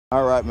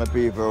All right, my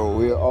people,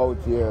 we're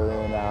out here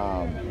in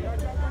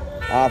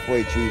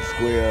halfway tree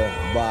square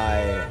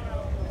by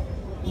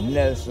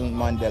Nelson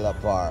Mandela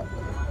Park.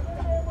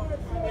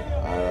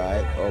 All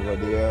right, over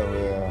there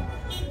where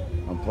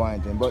I'm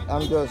pointing, but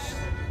I'm just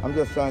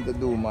trying to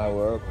do my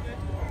work.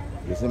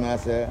 You see me, I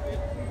say,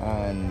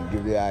 and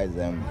give the eyes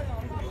them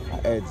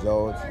heads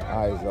out,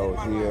 eyes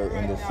out here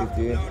in the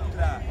city.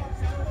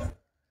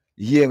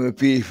 Yeah, my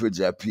people,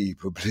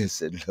 people,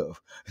 blessed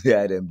love.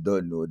 Yeah, them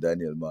don't know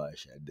Daniel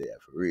Marshall there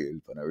for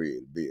real, on a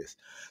real base.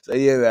 So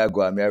here I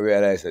go, and I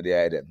realize that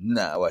they them,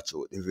 nah, watch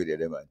out the video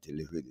them until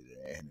the video they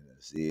end, you know,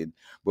 see it?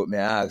 But me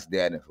ask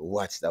them to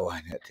watch that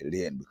one until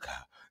the end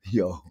because,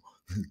 yo,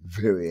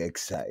 very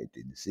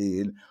exciting,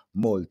 seeing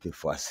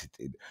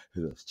multifaceted.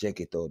 Just check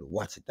it out,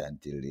 watch it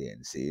until the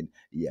end, seeing,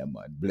 yeah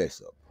man,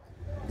 bless up.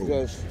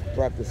 Just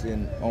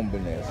practicing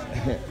humbleness.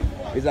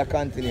 It's a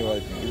continual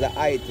thing, it's a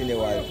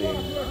itinerary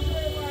thing.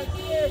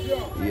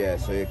 Yeah,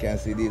 so you can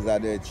see these are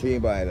the Tree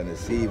Mile and the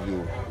Sea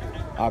View,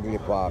 Ugly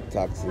Park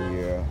taxi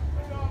here.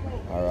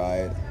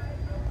 Alright.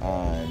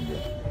 And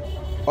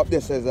up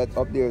there says that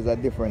up there is a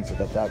different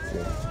set of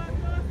taxis.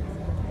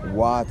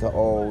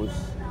 Waterhouse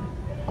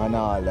and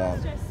all that.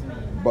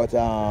 But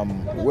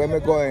where we're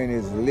going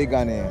is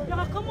Ligani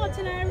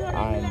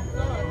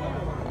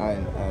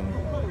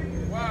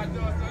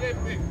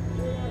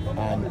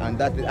and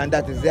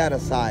that is the other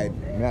side.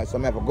 So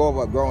I have to go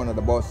over ground at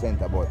the bus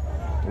center, but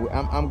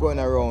I'm going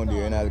around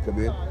here in a little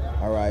bit.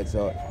 Alright,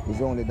 so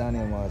it's only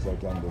Daniel Marshall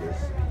can do this,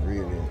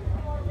 really.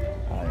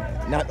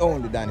 Not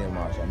only Daniel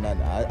Marshall,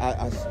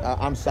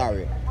 I'm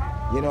sorry.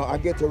 You know, I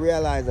get to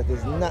realize that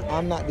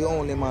I'm not the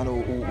only man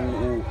who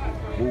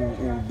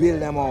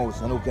build them house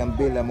and who can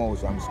build them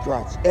house from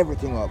scratch,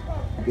 everything up.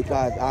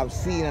 Because I've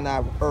seen and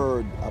I've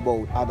heard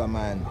about other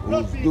men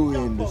who's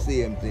doing the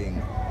same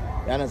thing.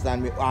 You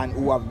understand me? And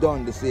who have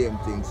done the same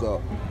thing.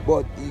 So,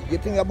 but you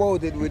think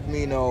about it with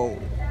me now,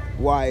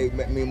 why it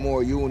make me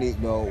more unique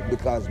now?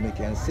 Because me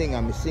can sing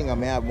and me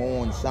have my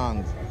own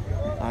songs.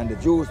 And the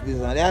juice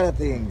business and the other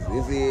things,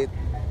 you see it?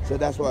 So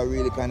that's what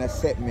really kind of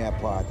set me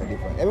apart and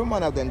different. Every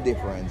man have them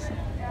difference.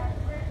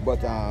 But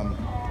can't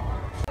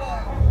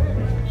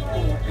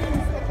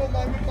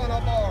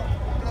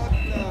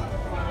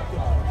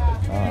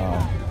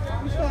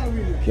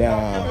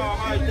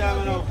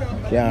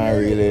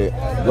really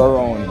go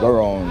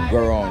around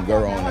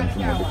and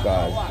things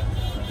because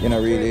you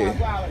know really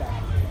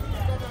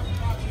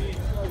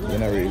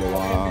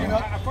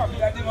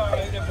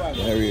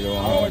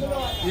want.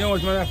 You know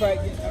what's my fight?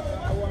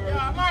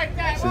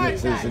 See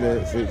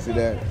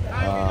that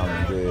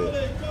the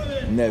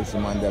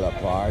Nelson Mandela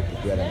Park,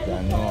 if you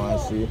can know and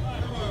see.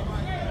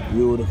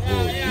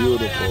 Beautiful.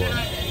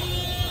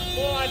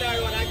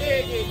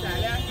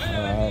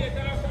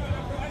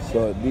 So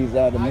these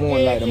are the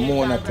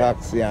Mona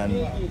taxi and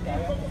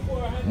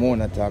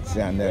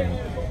then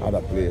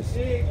other place.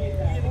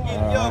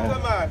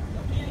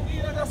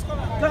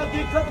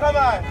 Come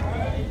on.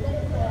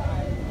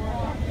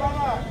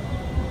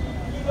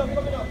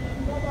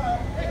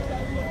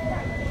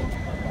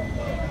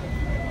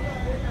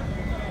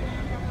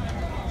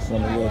 So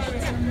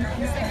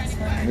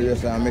we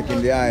just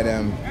making the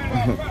item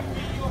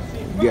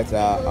get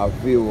a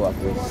view of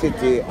the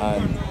city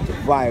and the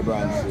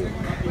vibrancy.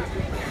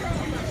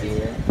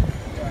 See?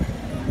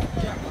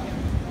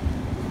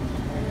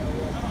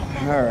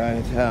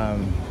 Alright,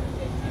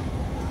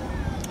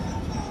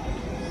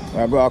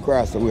 I go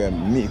across the way,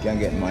 me can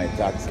get my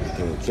taxi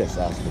to Chest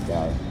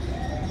Hospital.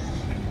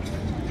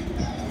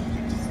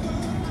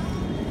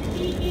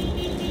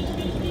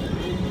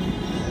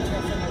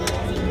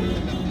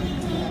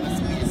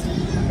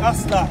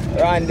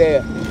 Randy,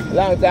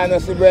 long time no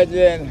see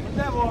brethren.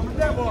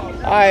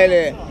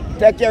 Highly,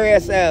 take care of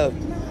yourself.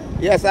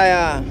 Yes I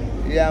am.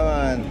 Yeah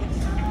man.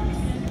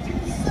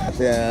 I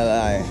tell you a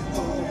lie.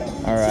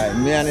 Alright,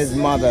 me and his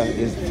mother,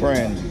 his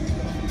friend.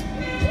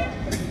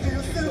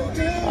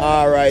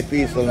 Alright,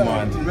 peaceful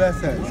man.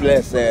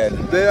 Blessed. Do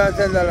you have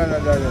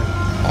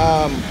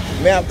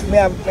 $10 me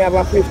have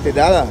a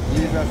 $50.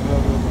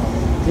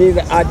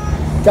 Jesus,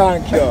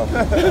 thank you.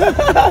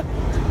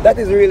 That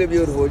is really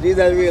beautiful.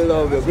 Jesus really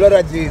love you. Blood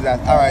of Jesus.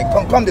 Alright,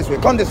 come this way.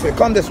 Come this way.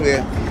 Come this way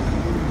out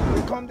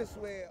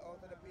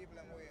to the people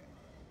and way.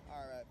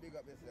 Alright, big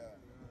up yourself.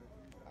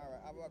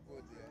 Alright, have a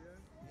good day.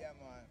 Yeah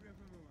man.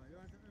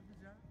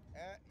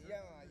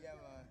 Yeah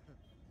man.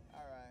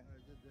 Alright.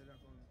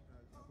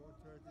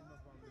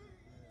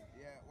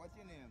 Yeah, what's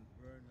your name?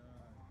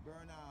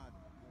 Bernard.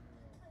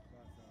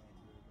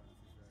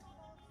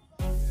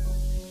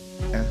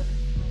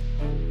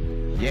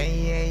 Yeah.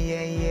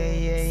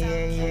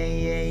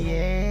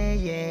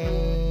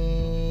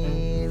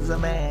 It's a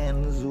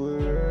man's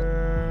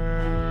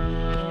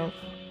world.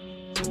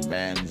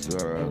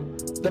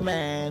 The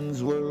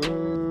man's world.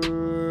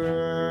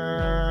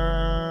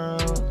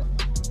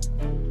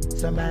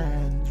 It's a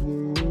man's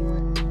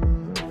world.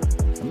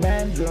 A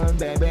man's world,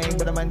 baby,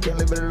 but a man can't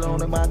live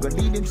alone. A man gonna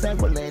need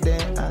himself a lady.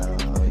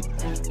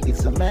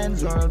 It's a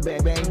man's world,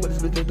 baby, but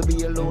it's better to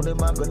be alone. A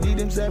man gonna need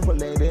himself a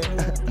lady.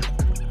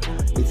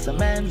 It's a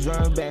man's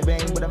world, baby,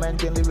 but a man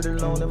can live it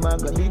alone. A man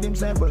can lead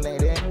himself a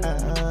lady.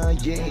 Yeah,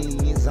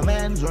 it's a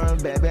man's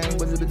world, baby,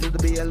 but it's better to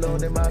be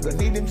alone. A man can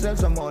need himself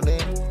some money.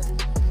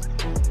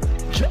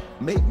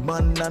 Make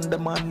man and the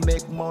man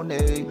make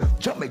money.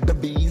 Make the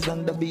bees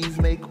and the bees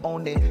make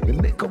honey. We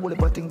make a whole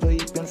heap of things where you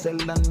can sell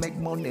and make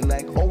money,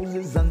 like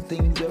houses and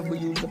things that we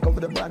use to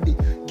cover the body.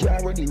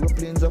 Carry the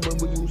airplanes and when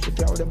we use to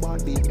carry the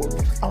body. But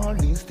all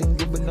these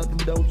things will be nothing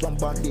without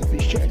somebody. If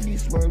we share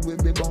this world, we'll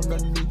be gonna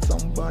need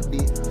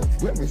somebody.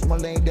 Where is my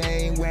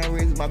lady? Where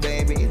is my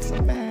baby? It's a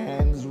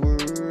man's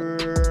world.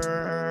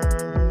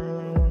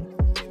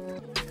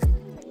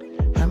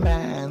 A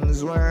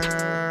man's world.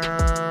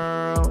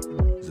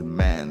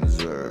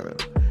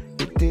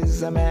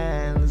 It's a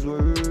man's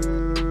world.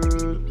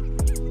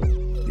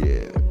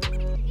 Yeah.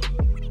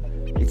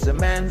 It's a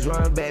man's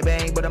world,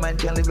 baby, but a man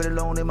can't live it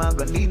alone. A man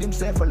gonna need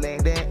himself a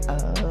lady.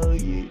 Oh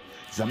yeah.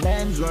 It's a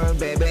man's world,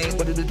 baby,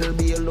 but it'll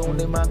be alone.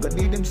 A man gonna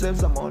need himself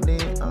some money.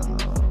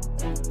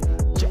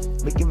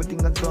 Make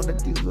everything and sound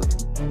that is good.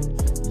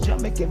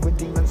 Make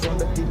everything and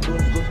sound that it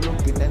was good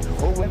looking. And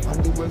oh, well,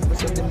 on the world, but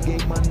some them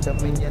gave man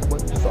dominion.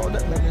 But saw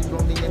that man is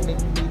running and they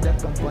need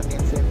that company.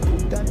 And said,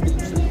 put that deep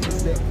sleep.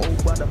 Say, oh,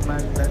 what a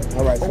man.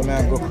 Alright, so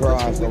man, go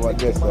cross over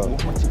this one.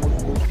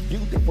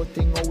 Beautiful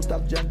thing out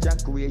of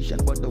Jaja creation.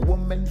 But the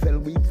woman fell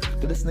weak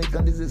to the snake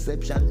and the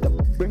deception. To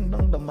bring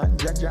down the man,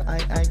 Jaja,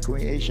 I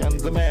creation.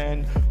 The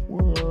man.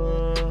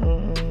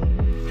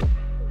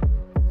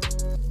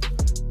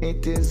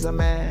 It is a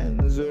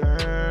man's world,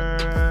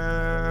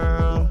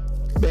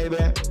 baby.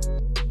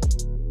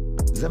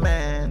 It's a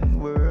man's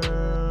world.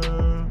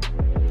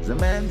 It's a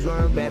man's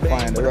world, baby.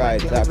 Find the right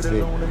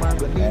taxi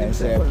and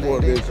say 4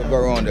 bills to go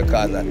around the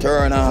car.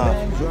 Turn off.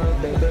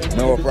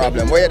 No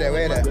problem. Wait there.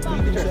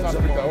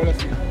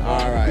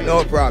 Alright,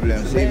 no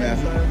problem. See me.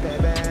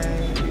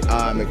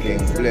 Army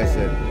King,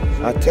 blessed.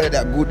 I tell you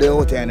that good day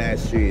out here in the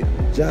street.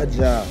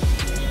 Jaja.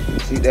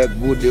 See that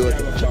good day out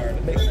here.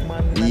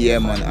 Yeah,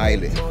 man,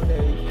 Island.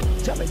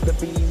 And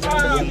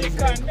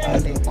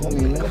then come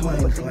in and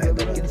find we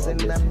can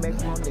sell and make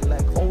money,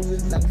 like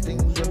houses and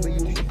things when we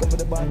use to cover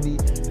the body.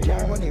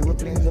 Carry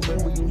airplanes and when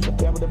we use to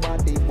carry the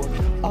body. But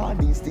all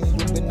these things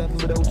will be nothing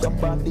without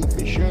somebody.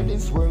 For sure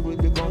this world will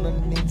be gonna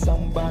need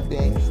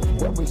somebody.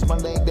 Where is my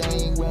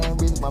lady? Where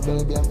is my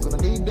baby? I'm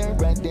gonna need them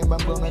right there.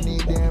 I'm gonna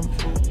need them.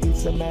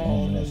 It's a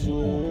man's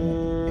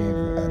world.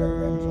 Every other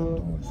realms of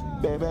doors,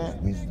 baby.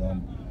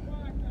 Wisdom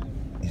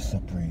is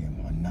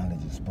supreme and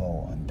knowledge is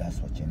power, and that's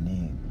what you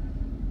need.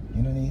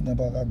 You don't need no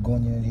bag of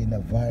gun, you don't need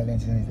no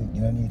violence, you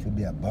don't need to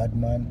be a bad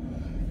man,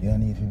 you don't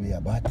need to be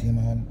a batty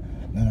man,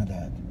 none of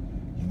that.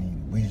 You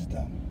need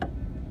wisdom.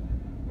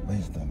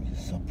 Wisdom is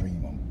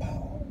supreme and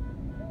power.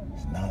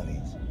 It's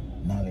knowledge.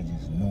 Knowledge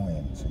is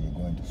knowing. So you're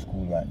going to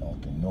school right now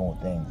to know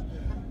things.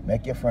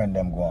 Make your friend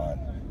them go on,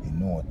 you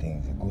know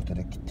things. You go to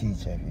the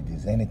teacher, if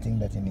there's anything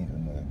that you need to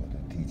know, you go to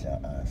the teacher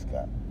and ask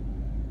her.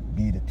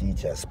 Be the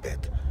teacher's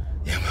pet.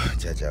 Yeah man,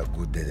 Judge, a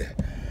good day there.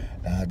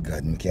 Lord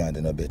God, I can't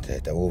do no better.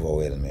 It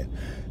overwhelmed me.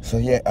 So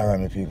yeah,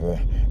 alright, my people.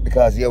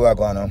 Because here we're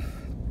going on.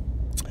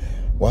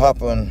 What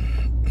happened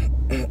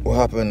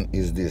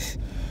is this.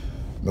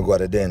 I go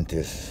to the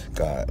dentist.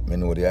 Because I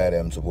know the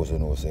item I'm supposed to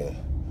know. Say,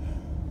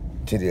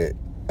 today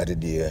at the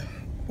day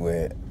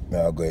where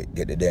I go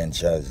get the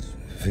dentures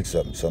fix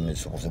up. So I'm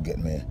supposed to get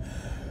my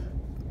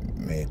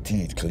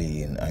teeth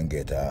clean and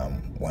get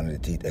one of the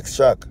teeth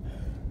extract.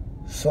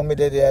 So me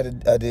did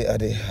at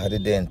the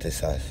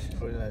dentist house.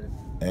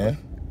 Eh?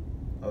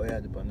 Oh,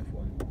 yeah, the on the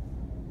phone.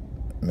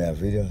 Me have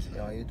videos?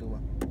 Yeah, YouTube.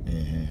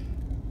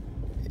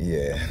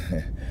 Yeah.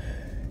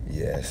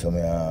 Yeah, so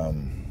me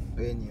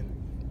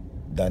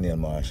Daniel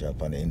Marshall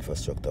on the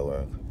infrastructure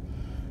work.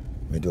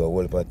 Me do a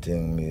whole lot of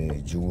things,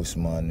 me juice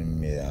man,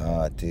 me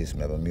artist,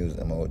 me have a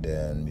museum out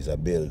there and me a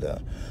builder.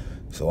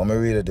 So what I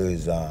really do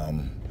is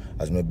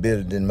as me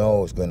building my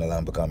house going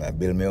along because I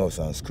build my house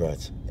from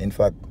scratch. In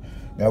fact,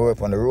 I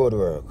work on the road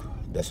work.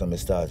 That's when I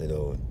started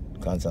out.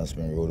 Constant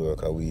Spring road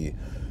work. We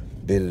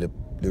build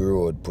the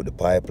road, put the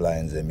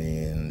pipelines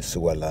in,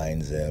 sewer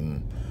lines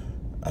and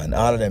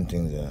all of them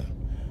things.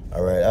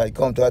 Alright, I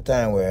come to a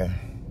time where,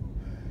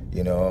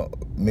 you know,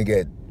 me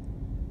get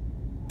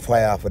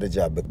fired for the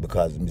job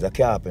because I'm a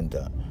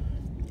carpenter.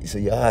 So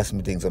you ask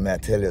me things, so I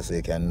tell you so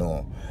you can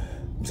know.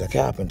 I'm a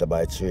carpenter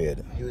by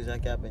trade. You was a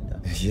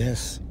carpenter?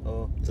 Yes.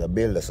 Oh. It's a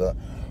builder. So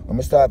when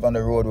I start on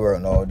the road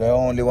work now, they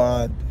only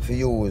want to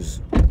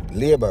use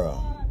labourer.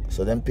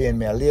 So them paying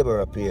me a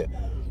labourer pay.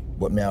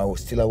 But me I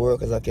still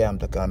work as a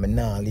carpenter because I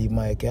now leave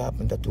my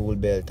carpenter tool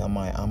belt and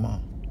my hammer.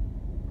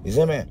 You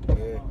see me?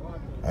 Yeah.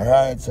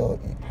 Alright, so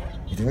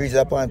it reaches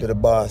a point where the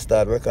boss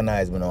start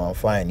recognize me now and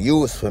find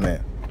use for me.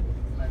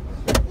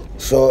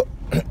 So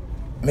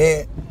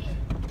me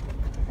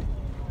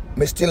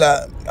still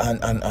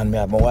and me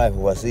have my wife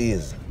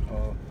overseas.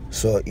 Oh.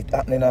 So it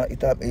happening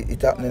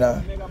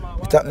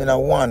in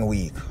 1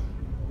 week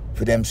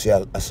for them see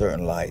a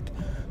certain light.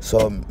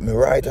 So me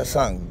write a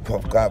song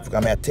because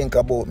I think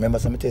about, remember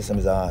some tell some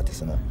is an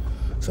artist, you know.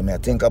 So I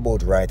think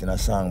about writing a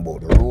song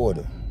about the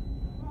road.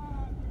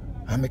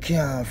 And I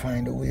can't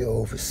find a way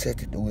how to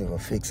set it the way, to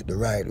fix it the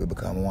right way,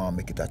 because I want to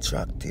make it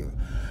attractive.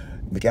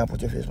 We can't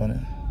put your face on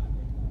it?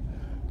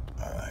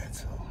 Alright,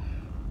 so,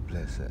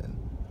 blessed.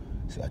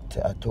 See,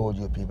 I told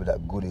you people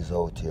that good is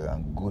out here,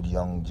 and good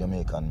young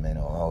Jamaican men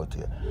are out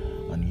here.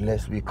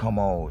 Unless we come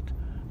out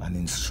and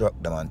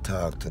instruct them and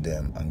talk to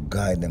them and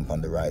guide them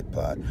on the right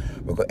path,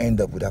 we're going to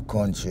end up with a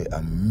country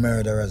of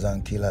murderers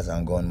and killers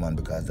and gunmen,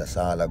 because that's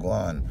all I go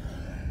on.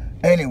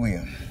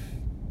 Anyway,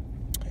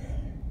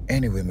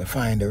 me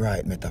find the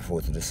right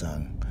metaphor to the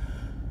song.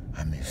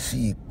 And I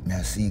seek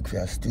for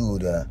a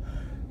studio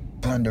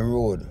on the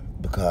road,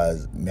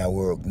 because I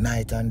work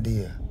night and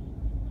day,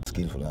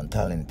 skillful and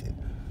talented.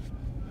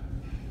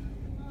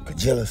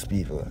 Jealous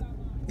people,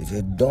 it's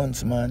a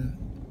dunce man,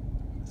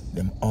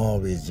 them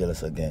always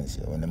jealous against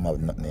you when them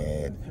have nothing in their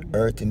head.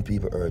 Hurting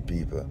people hurt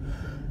people.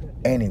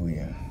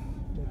 Anyway,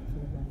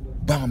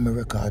 bam, me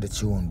record the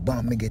tune,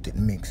 bam, me get it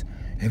mixed,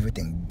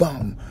 everything,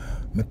 bam,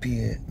 me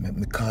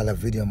call a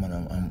video man,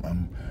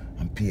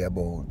 I'm pay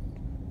about,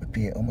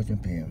 how much me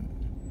pay him?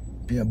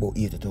 Pay about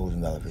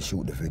 $80,000 to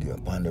shoot the video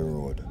on the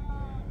road.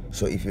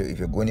 So if you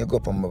when you go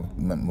up on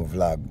my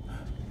vlog,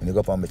 when you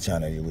go up on my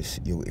channel, if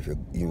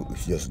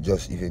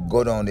you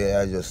go down there,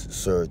 I just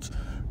search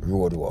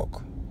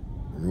Roadwalk,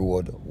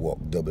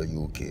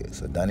 WK.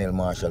 So Daniel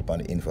Marshall on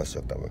the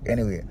infrastructure work.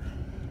 Anyway,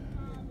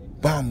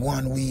 bam,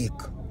 1 week,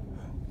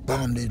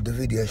 bam, the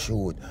video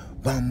shoot,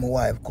 bam, my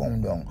wife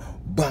come down,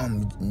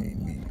 bam,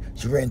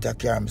 she rent a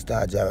car, I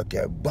start drive a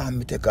car, bam,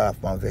 me take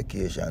off on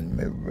vacation,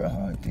 me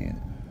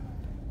hunting.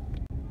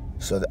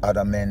 So the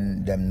other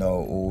men, them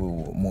know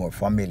who more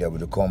familiar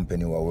with the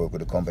company, who I work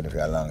with the company for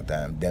a long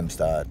time, them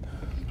start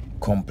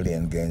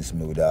complaining against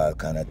me with all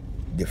kind of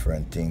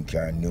different things,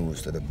 carrying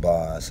news to the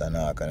boss and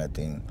all kind of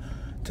thing.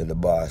 Till the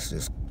boss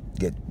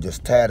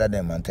just tired of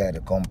them and tired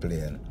of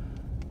complaining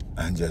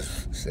and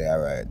just say,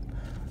 alright,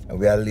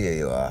 we'll lay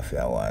you off for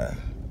a while.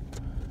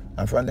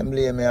 And from them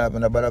lay me off,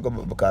 and I better go,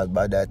 because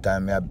by that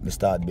time I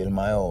start building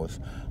my house.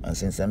 And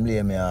since them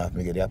lay me off,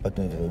 I get the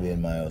opportunity to build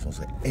my house. And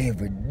so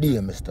every day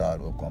I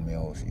start work on my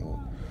house.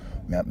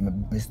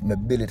 I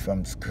build it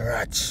from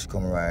scratch,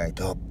 come right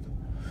up.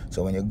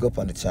 So when you go up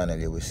on the channel,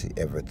 you will see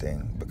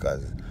everything.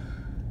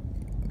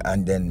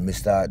 And then I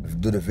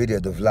start do the video,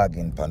 the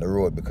vlogging on the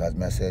road, because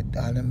I said,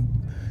 all them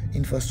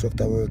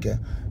infrastructure work,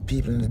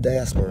 people in the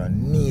diaspora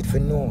need to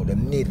know, they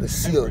need to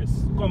see it.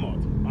 Come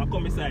out, I'll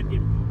come beside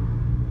him.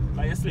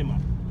 Are you slimmer?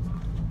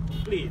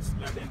 Please,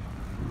 not them.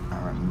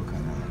 Alright, look at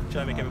that.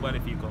 Try to make everybody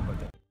feel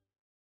comfortable.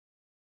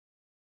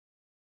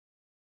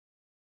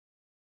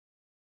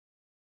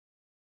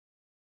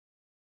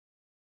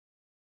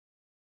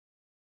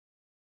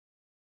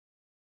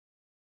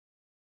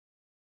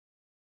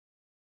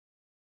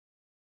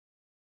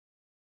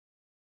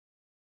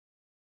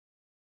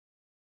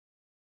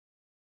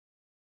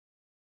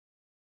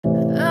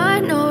 I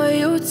know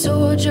you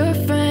told your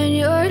friend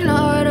you're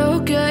not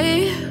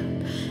okay,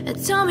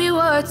 and tell me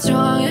what's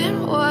wrong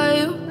and why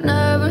you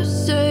never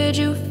said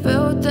you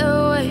felt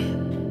that way.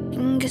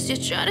 And guess you're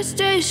trying to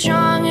stay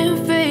strong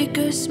and fake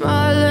a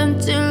smile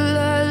until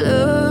I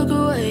look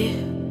away.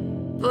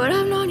 But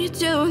I've known you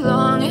too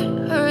long,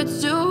 it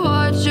hurts to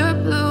watch your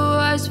blue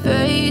eyes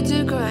fade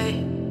to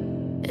gray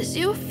as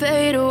you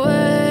fade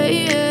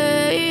away,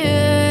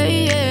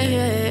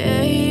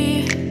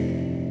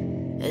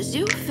 as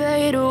you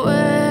fade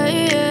away.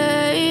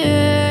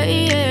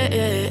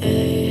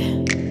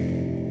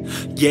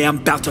 Yeah, I'm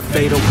about to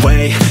fade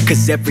away,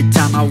 cause every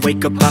time I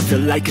wake up I feel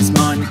like it's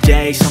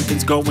Monday.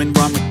 Something's going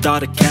wrong with all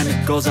the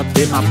chemicals up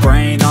in my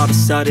brain. All of a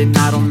sudden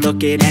I don't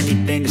look at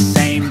anything the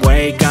same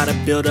way. Gotta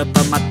build up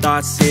of my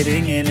thoughts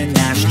sitting in an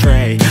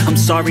ashtray. I'm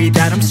sorry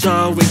that I'm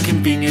so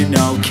inconvenient,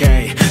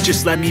 okay.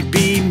 Just let me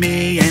be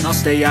me and I'll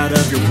stay out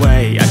of your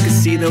way. I can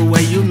see the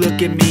way you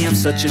look at me, I'm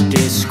such a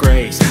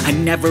disgrace. I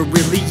never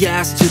really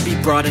asked to be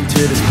brought into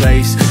this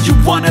place. You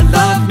wanna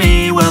love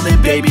me? Well then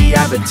baby,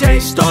 have a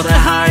taste. All the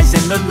highs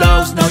and the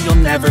lows, no, you'll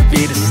never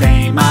be the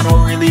same. I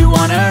don't really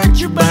wanna hurt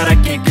you, but I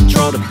can't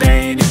control the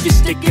pain. If you're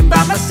sticking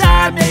by my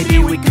side, maybe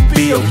we could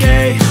be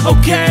okay.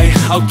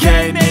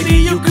 Okay, maybe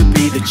you could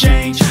be the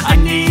change I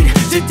need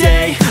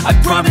today. I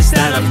promise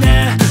that I've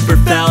never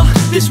felt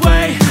this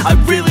way. I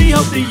really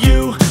hope that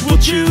you will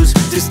choose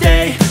to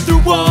stay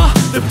through all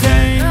the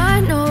pain.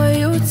 I know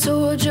you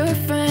told your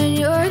friend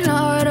you're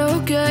not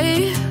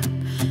okay,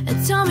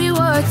 and tell me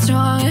what's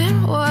wrong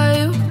and why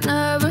you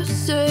never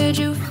said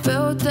you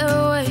felt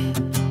that way.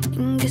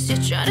 And guess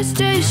you're trying to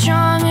stay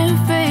strong and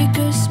fake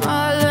a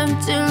smile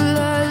until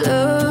I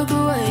look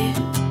away.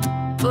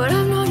 But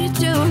I've known you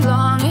too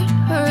long, it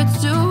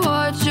hurts to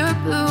watch your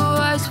blue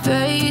eyes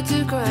fade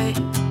to gray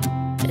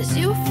as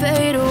you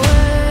fade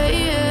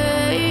away,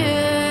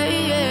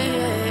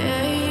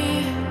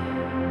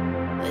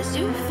 as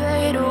you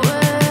fade away.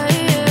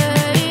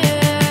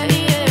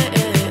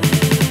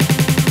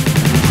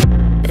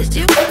 As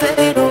you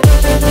fade away.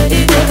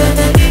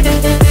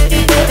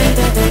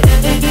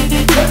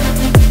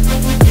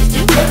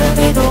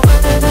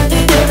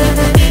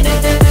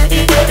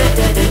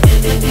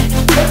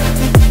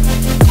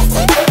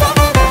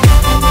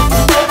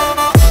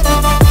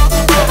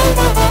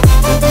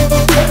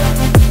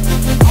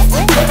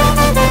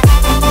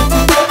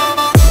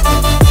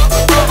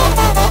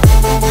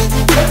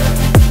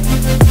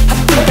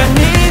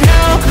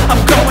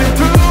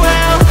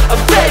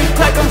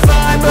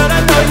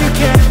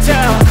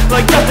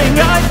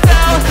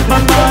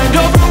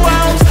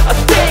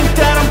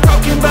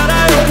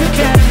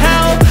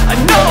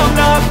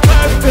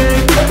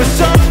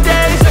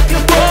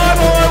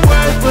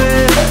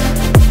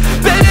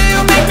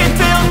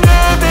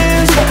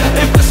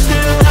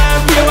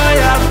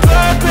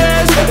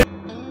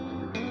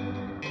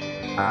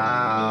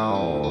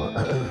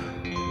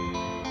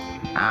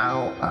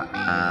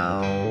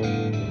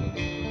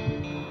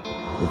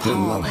 It's in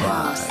my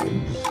vibes.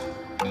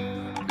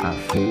 I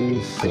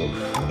feel so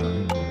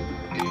fine.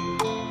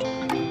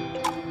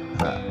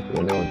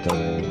 You know what I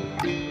mean?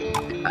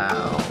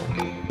 Ow.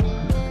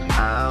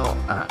 Ow,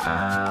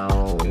 ow.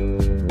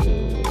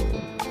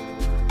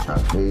 I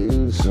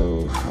feel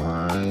so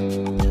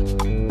fine.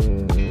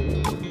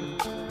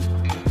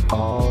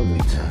 All the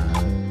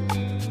time.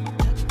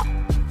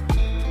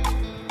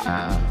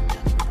 Ow.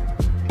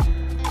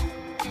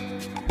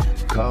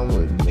 Come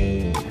with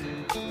me.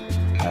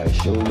 I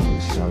show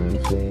you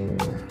something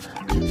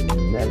you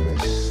never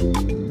see,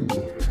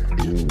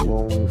 you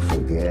won't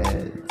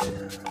forget.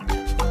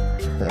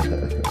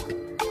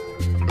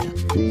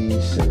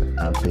 Peace and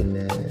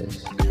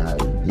happiness,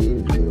 I'll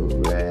give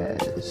you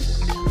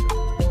rest.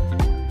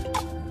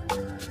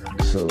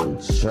 So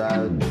try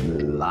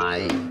the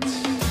light,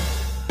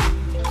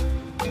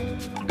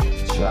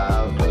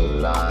 travel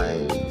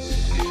light,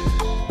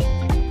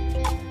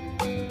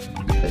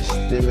 a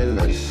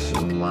stimulus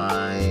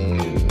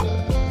mind.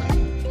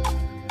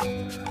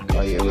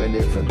 Are you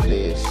ready for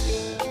this?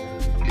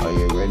 Are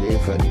you ready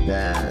for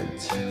that?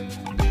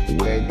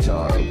 Wet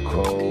or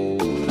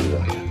cold,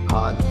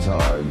 hot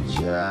or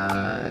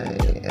dry?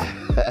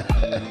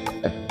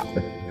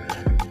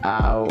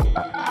 Ow,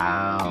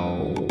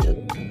 ow.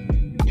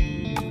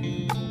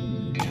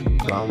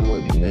 Come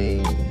with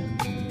me,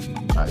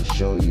 I'll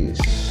show you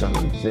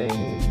something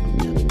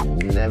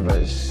you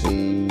never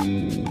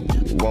see,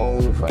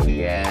 won't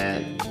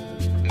forget.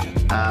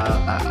 Ow,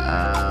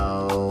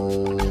 ow.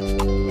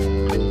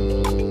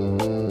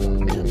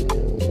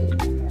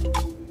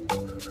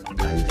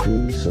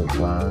 So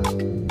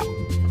fine,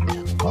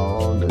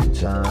 all the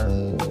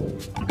time,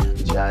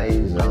 Jai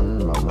is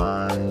on my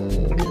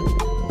mind,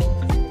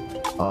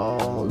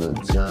 all the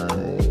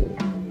time.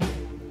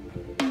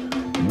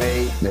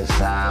 Make this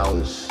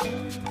house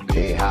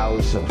a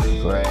house of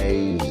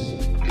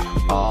praise,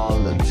 all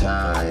the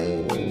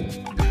time.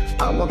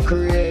 I'm a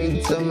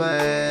creator,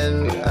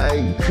 man,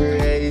 I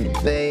create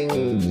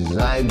things,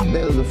 I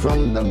build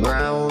from the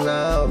ground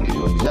up,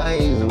 Jai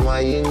is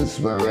my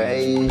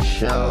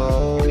inspiration.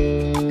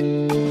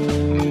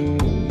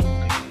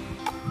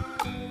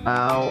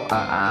 Ow,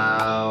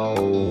 ow.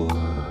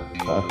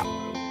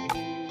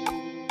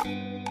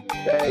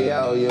 Hey,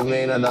 yo, you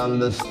may not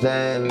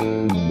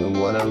understand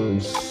what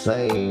I'm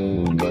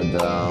saying, but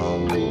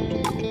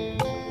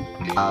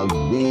I'll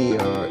be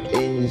your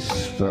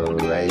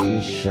inspiration.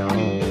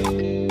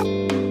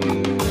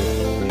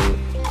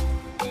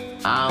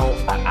 Ow,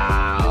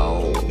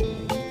 ow.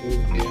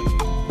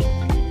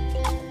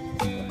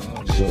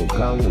 So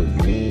come with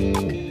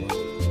me,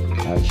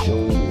 I'll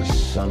show you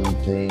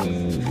something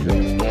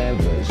you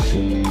never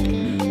see,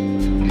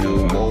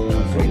 you won't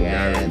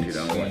forget.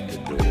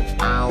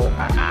 Ow,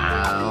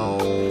 ow.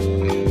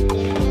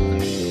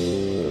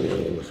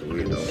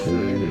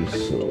 Feels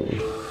so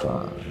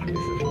fun.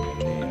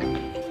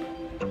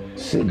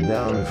 Sit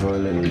down for a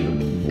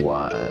little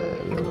while.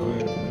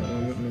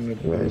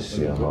 Rest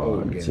your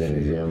heart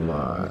and your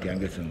mind. We can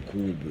get some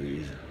cool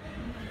breeze.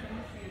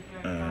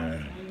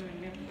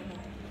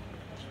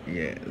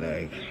 Yeah,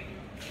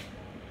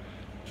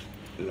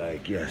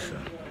 like yes,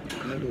 sir.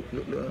 Look,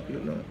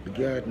 the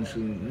garden's so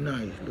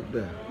nice. Look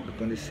there,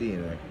 look on the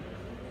scene, right?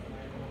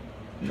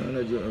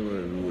 No joke about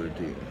the road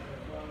thing.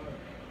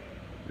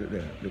 Look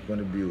there, look on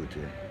the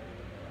beauty.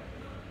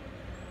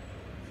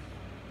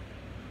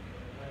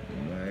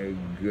 My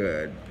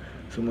God,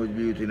 so much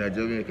beauty in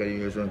Jamaica. You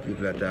hear some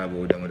people that talk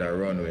about them with a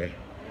runway.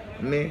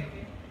 Me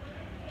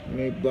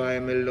buy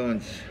me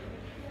lunch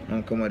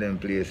and come to them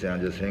places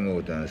and just hang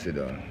out and sit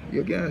down.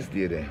 You can't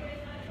stay there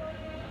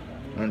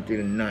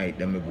until night,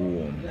 then I go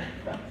home.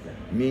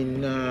 Me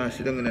nah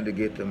sit down in the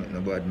ghetto with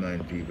no bad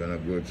mind people and no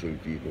grudgeful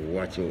people,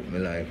 watch out my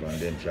life and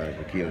then try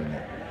to kill me.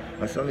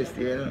 And so I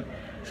stay there.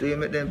 So you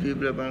make them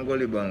people up on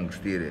Gully Bank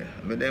stay there.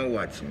 But then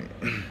watch me.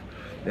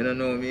 They don't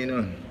know me, you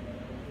know.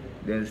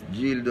 Then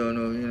Jill don't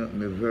know me, you know.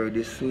 Me very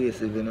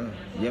dissuasive, you know.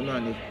 Yeah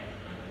man,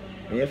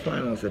 when you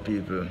find out some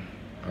people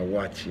I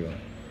watch you,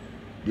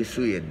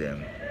 dissuade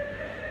them.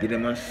 Give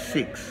them a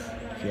 6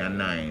 for a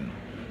 9.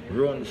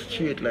 Run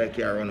straight like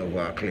you run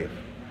over a cliff.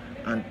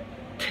 And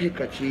take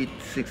a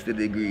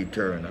 360-degree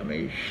turn. I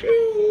mean,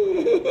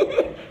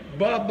 shoo!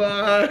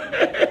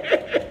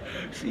 Bye-bye!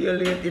 See you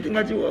later. You think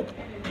I joke?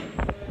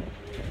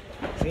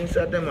 Since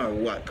that them are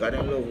what? Because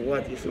they love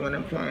what? You see when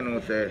them find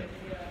out say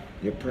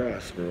you're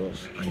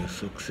prosperous and you're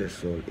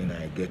successful in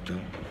a ghetto,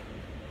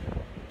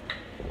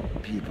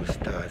 people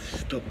start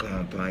stuck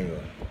on you.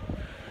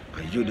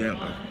 And you them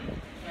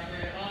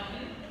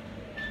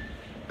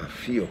I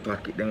feel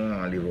pocket they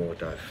want to live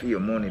out, I feel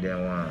money they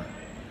want.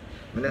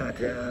 But I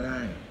tell you a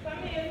lie.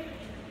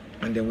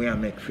 And then we are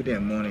make for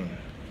them money,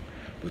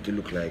 but it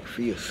look like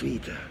feel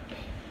sweeter.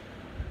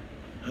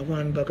 I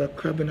want bag of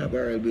crab in a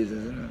barrel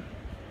business, you know.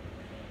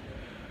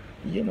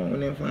 Yeah man, when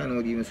they find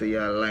out even say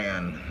you're a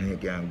lion, you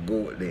can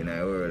go out there in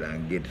the world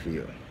and get for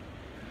you.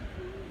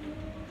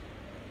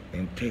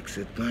 And takes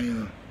it by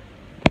you.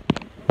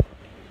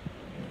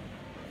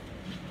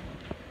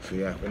 So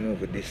you have to know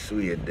to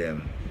dissuade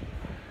them.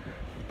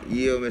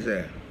 You hear me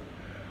say?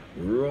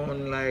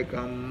 Run like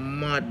a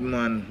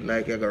madman,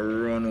 like you gotta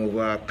run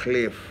over a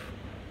cliff.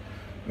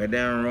 Me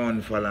then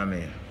run, follow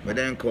me. Me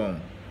then come.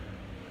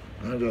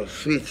 And just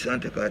switch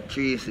and take a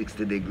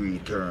 360-degree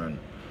turn.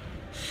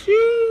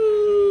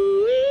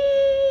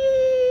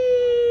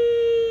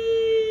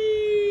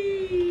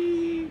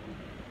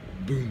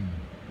 Boom.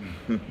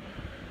 You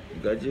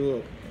got you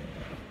up.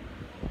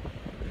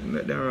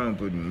 Let them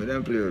ramp with me, let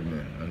them play with me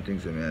and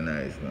think so me are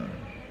nice, man.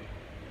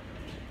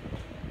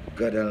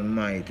 God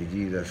Almighty,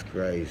 Jesus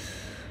Christ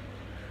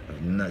of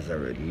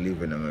Nazareth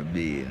living in my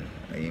being.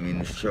 And He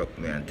instruct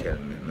me and tell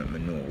me, let me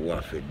know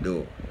what to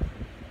do.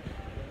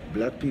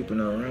 Black people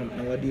now ramp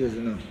nowadays,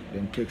 you know.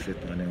 Them takes it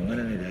on them one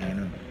another, you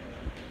know.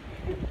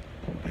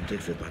 Them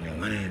takes it on them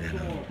one another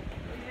now.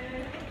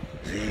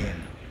 See?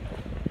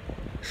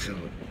 So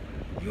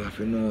you have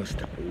to know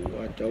stuff.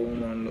 What a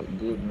woman look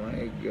good,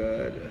 my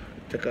God.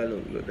 Take a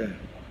look there.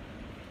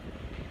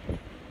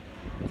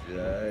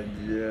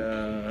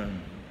 Jaja.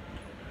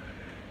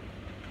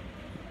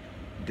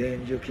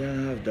 Then you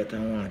can't have that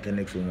and want the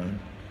next woman.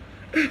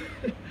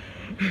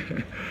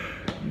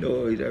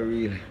 No, it's a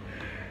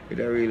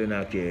really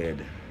not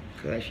cared.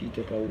 Because she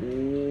took a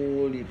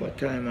whole heap of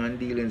time and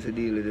dealings to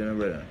deal with it,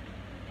 brother.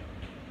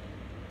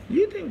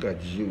 You think a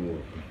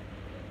joke?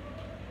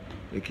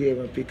 You can't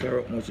even pick her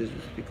up much as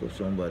pick up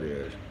somebody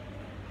else.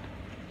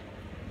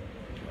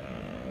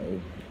 Wow.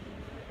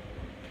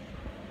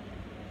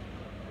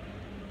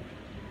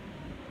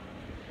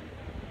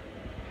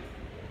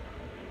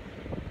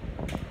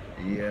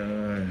 Yeah,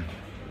 man.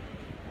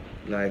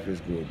 Life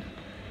is good.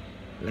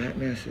 Like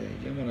me I say,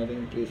 yeah man, I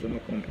don't place where I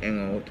come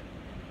hang out.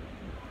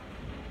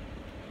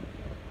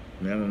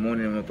 I have my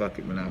money in my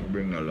pocket, I have to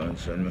bring no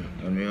lunch, and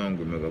when I'm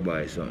hungry, I go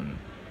buy something.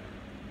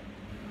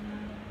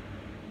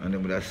 And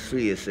then with that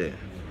sweet say,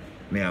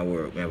 I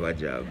work, I have a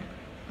job.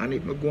 And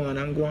if I go on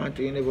and go on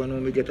to, you never know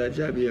me get a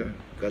job here.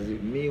 Because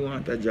if me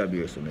want a job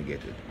here, so I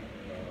get it.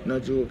 No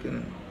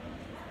joking.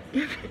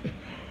 I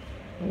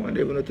want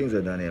every things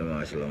that Daniel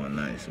Marshall are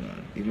nice,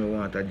 man. If I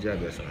want a job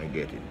here, so I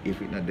get it. If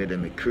it's not there,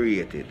 then I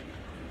create it.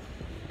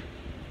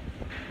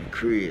 I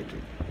create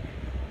it.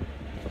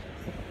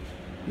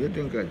 You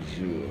think a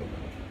joke?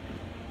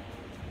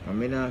 I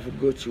mean, I have to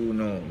go through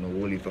now, no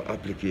only for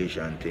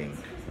application thing.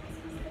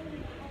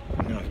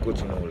 I have to go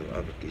through no only for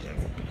application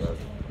because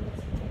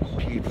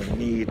people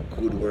need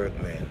good work,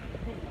 man.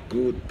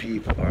 Good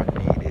people are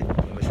needed.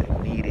 When I say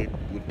needed,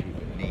 good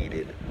people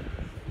needed.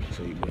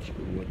 So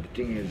what the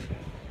thing is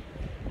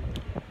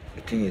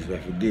we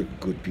have to give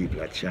good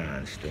people a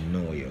chance to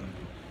know you.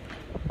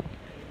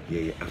 Yeah,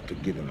 you have to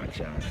give them a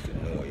chance to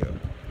know you.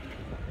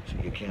 So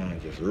you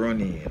can't just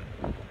run in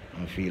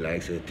and feel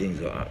like say things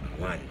will happen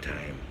one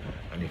time,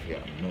 and if you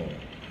know,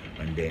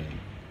 and then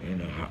you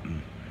know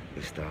happen,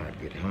 you start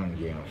get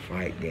hungry and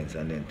fight against,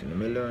 and then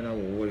I learn a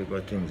whole heap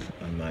of things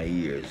on my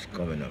years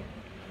coming up.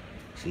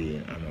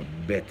 See, I'm a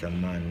better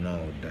man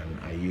now than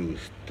I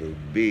used to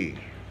be.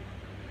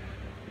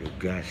 You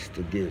got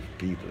to give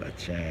people a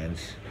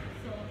chance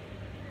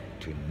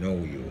to know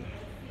you.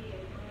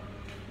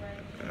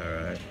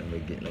 Alright, let me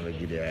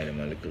give the item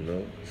a little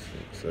look.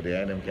 So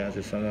the item can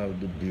see some of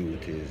the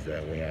beauties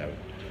that we have.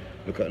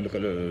 Look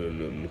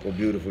how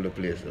beautiful the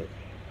place look.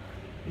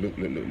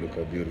 Look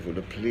how beautiful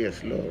the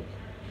place look.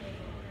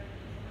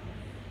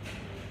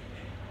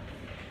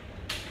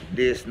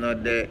 This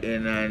not there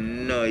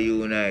in no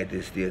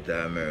United States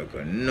of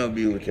America. No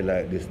beauty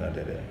like this not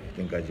there.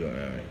 Think of you,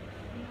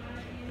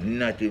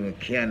 not even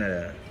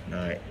Canada,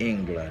 nor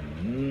England.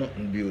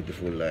 Nothing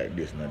beautiful like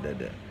this not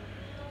there.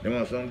 There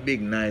are some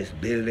big nice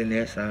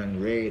buildings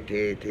and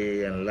rated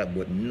and lot,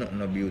 but not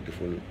no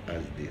beautiful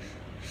as this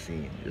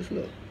scene. Just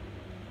look.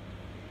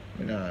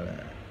 You know,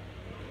 like,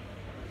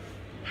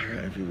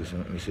 alright, people, so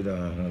let me sit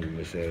down at home with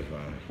myself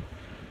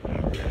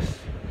and rest.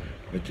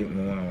 I think I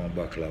want one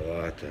bottle of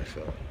water,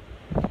 so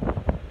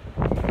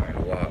I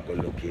walk, go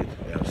look it.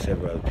 We have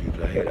several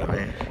people ahead of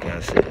me, you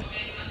can see.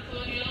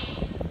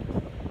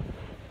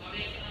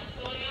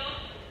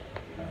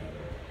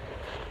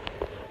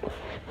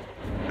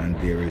 And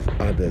there is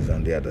others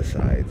on the other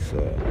side, so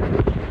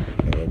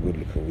have a good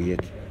look at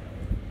wait.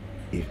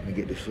 If I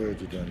get the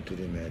surgery done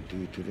today, I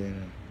do it today.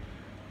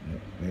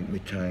 My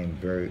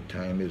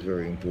time is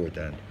very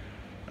important.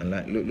 And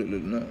like look,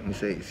 no, I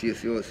say, see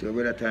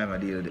where that time I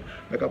deal with it.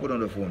 I can put on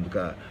the phone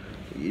because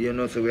you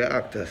know, so we are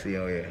actors, you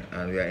know,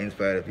 and we are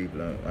inspired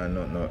people and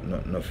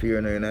no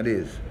fear no in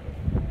this.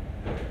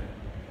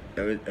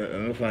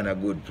 I find a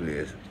good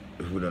place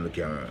to put on the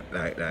camera,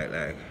 like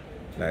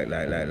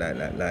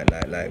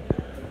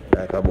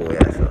a boy,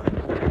 so.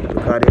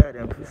 Because they are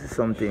them, this is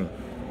something.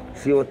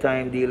 See how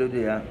time deal with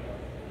it,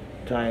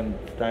 time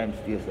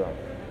stays up.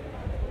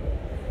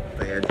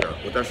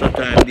 But that's a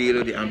time deal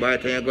with it, and by the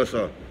time you go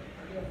so,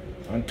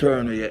 and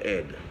turn with your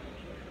head,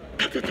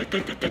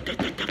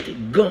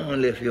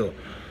 gone left you.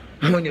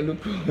 And when you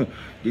look,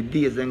 the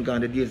days them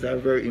gone, the days are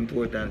very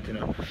important, you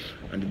know,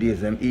 and the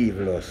days them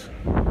evil us.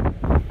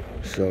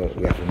 So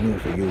we have to know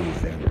to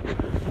use them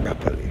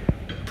properly.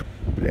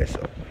 Bless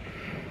up.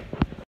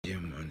 Yeah,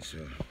 man, so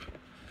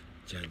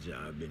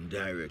Jaja, I've been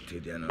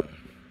directed, you know.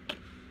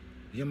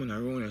 Yeah, man,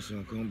 around here,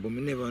 so come, but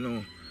me never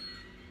know.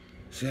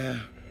 Sir,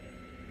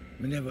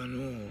 me never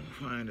know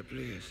find the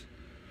place.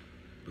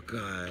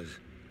 Because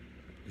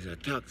it's a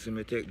taxi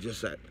me take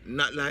just like,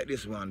 not like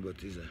this one, but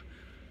it's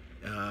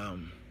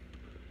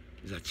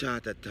a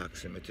charter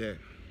taxi me take.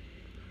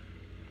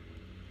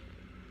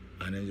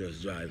 And then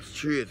just drive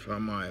straight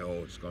from my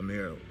house, come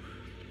here.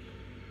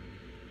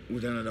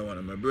 With another one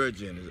of my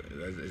virgin.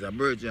 It's a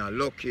virgin, I'm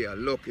lucky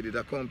to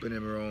accompany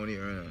me around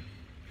here, you know.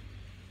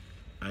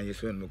 And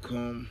just when I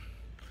come,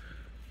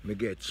 I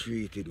get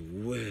treated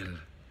well.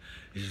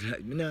 It's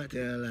like, me not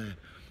tell you a lie,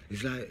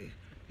 it's like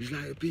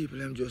the people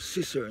them just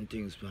see certain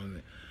things from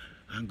me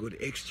and go the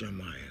extra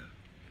mile,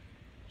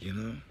 you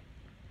know?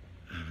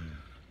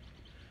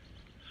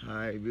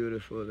 Hi,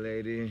 beautiful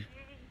lady.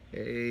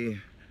 Hey.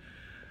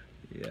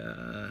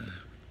 Yeah.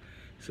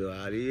 So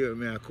all you hear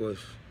me, of course,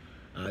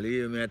 all you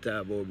hear me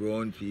talk about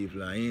brown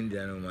people and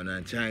Indian woman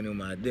and China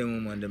woman,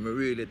 them woman, them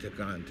really take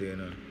on to, you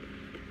know.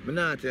 But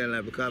not telling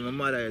that because my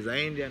mother is an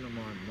Indian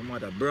woman, my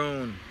mother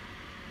brown.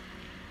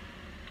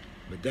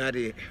 My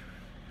daddy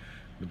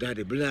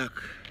black.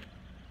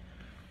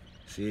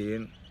 See,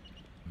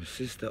 my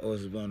sister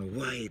husband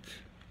white.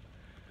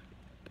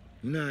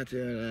 Not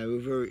telling that we're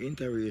very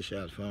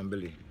interracial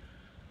family.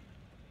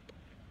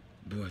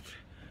 But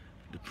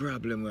the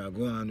problem we are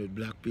going on with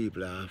black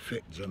people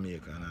affect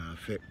Jamaica and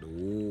affect the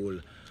whole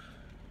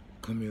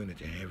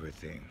community and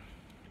everything.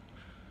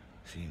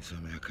 See, so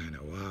I kind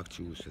of walk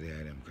through so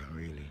that them can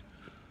really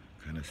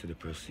kind of see the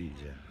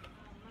procedure.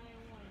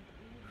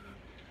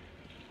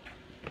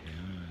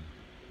 Yeah.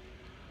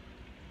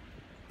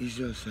 It's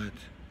just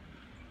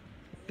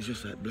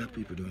that black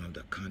people don't have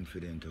the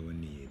confidence that we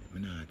need.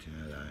 I'm not telling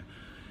you that.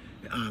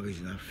 They're always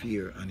in a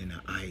fear and in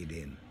a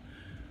hiding.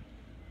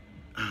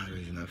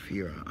 Always in a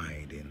fear and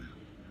hiding.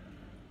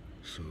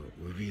 So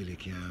we really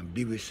can't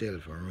be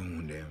ourselves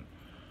around them.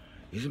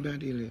 Isn't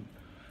that really?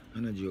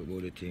 I'm not joke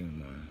about the thing,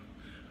 man.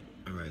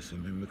 Alright, so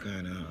I'm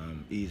kind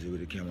of easy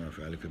with the camera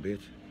for a little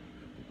bit.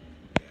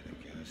 Yeah, them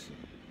can't see.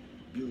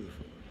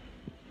 Beautiful.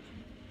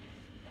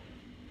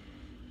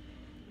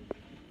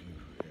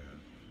 Beautiful, yeah.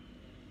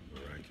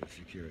 We're right in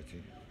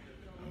security.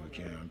 And we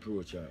can't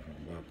approach her from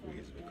back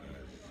ways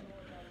because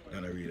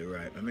that's not really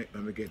right. Let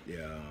me get the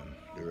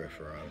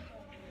referral.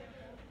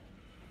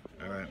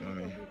 Alright,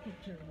 mommy.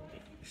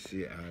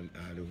 See,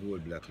 I the whole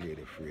black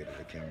lady afraid of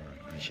the camera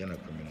and she's not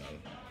criminal.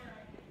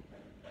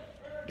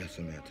 That's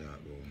what I talk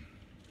about.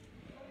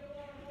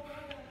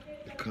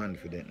 The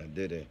confident and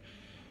dead.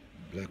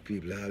 Black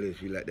people always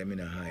feel like them in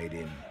a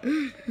hiding.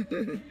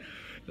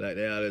 Like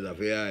they always have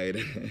to hide.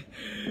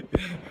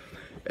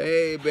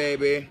 Hey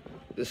baby,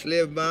 the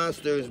slave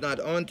master is not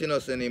hunting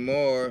us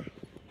anymore.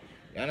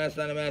 You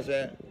understand what I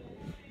say?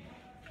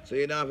 So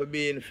you don't have to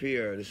be in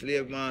fear. The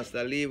slave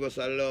master leave us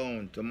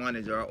alone to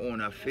manage our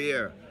own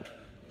affair.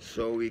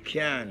 So we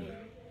can.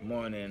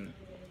 Morning.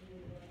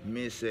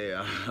 Me say,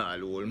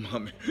 old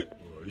mommy.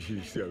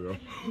 She said,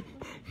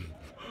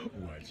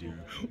 watch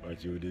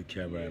you with the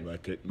camera and I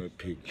take my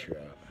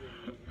picture.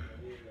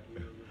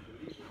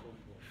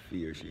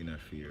 Fear, she not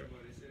fear.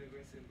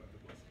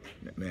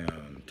 Let me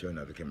turn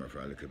off the camera for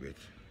a little bit.